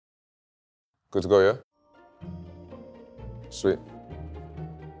Good to go, yeah? Sweet.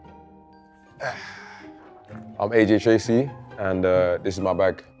 I'm AJ Tracey, and this is my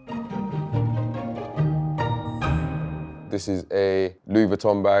bag. This is a Louis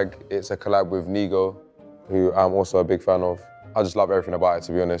Vuitton bag. It's a collab with Nigo, who I'm also a big fan of. I just love everything about it,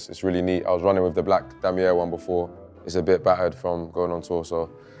 to be honest. It's really neat. I was running with the black damier one before. It's a bit battered from going on tour, so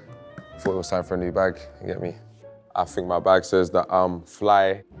I thought it was time for a new bag, you get me? I think my bag says that I'm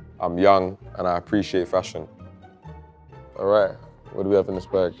fly, I'm young, and I appreciate fashion. All right, what do we have in this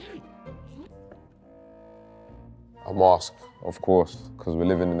bag? A mask, of course, because we're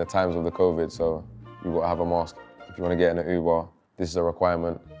living in the times of the COVID, so you gotta have a mask. If you wanna get in an Uber, this is a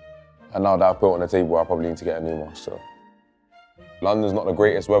requirement. And now that I've put it on the table, I probably need to get a new mask, so. London's not the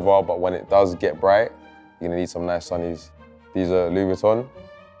greatest weather, but when it does get bright, you're gonna need some nice sunnies. These are Louis Vuitton.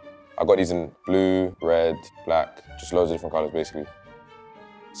 I got these in blue, red, black, just loads of different colors, basically.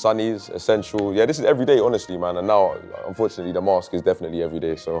 Sunnies, essential. Yeah, this is every day, honestly, man. And now, unfortunately, the mask is definitely every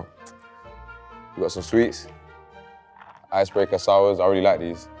day, so. We got some sweets. Icebreaker sours, I really like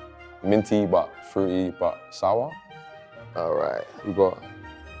these. Minty, but fruity, but sour. All right, we got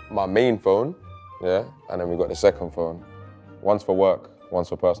my main phone, yeah, and then we got the second phone. One's for work, one's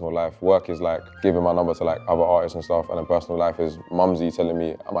for personal life. Work is like giving my number to like other artists and stuff, and then personal life is mumsy telling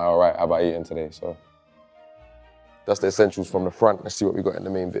me, am I all right, have I eaten today, so. That's the essentials from the front. Let's see what we got in the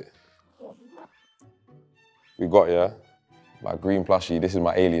main bit. We got, yeah, my green plushie. This is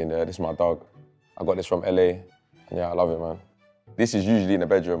my alien, yeah, this is my dog. I got this from LA. Yeah, I love it, man. This is usually in the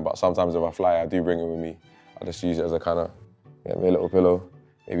bedroom, but sometimes if I fly, I do bring it with me. I just use it as a kind of, get me a little pillow,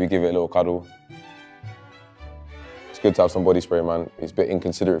 maybe give it a little cuddle. It's good to have some body spray, man. It's a bit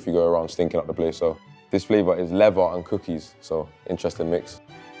inconsiderate if you go around stinking up the place, so. This flavor is leather and cookies, so interesting mix.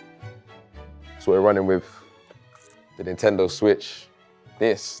 So we're running with the Nintendo Switch.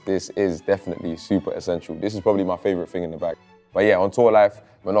 This is definitely super essential. This is probably my favorite thing in the bag. But yeah, on tour life,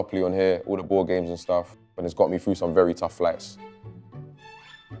 Monopoly on here, all the board games and stuff. And it's got me through some very tough flights.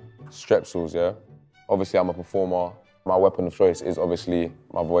 Strepsils, yeah? Obviously, I'm a performer. My weapon of choice is obviously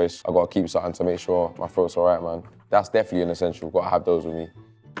my voice. I gotta keep something to make sure my throat's all right, man. That's definitely an essential. Gotta have those with me.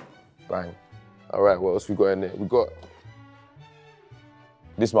 Bang. All right, what else we got in there? We got,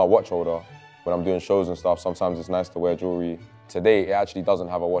 this is my watch holder. When I'm doing shows and stuff, sometimes it's nice to wear jewelry. Today, it actually doesn't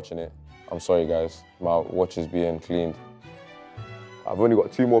have a watch in it. I'm sorry, guys. My watch is being cleaned. I've only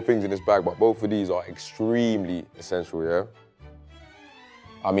got 2 more things in this bag, but both of these are extremely essential, yeah?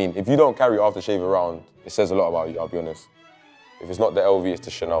 I mean, if you don't carry aftershave around, it says a lot about you, I'll be honest. If it's not the LV, it's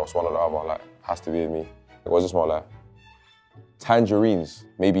the Chanel, it's one or the other, like, has to be with me. What does it smell like? Tangerines,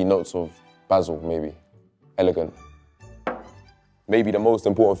 maybe notes of basil, maybe. Elegant. Maybe the most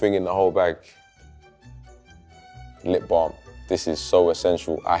important thing in the whole bag, lip balm. This is so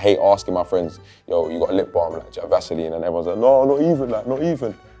essential. I hate asking my friends, yo, you got lip balm, like, do you have Vaseline? And everyone's like, no, not even, like, not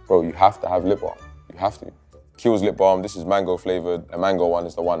even. Bro, you have to have lip balm. You have to. Kiehl's lip balm, this is mango flavored. The mango one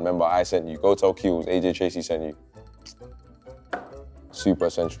is the one, remember, I sent you. Go tell Kiehl's, AJ Tracey sent you. Super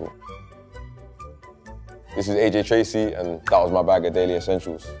essential. This is AJ Tracey, and that was my bag of daily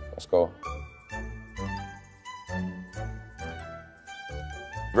essentials. Let's go.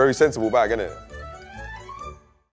 Very sensible bag, innit?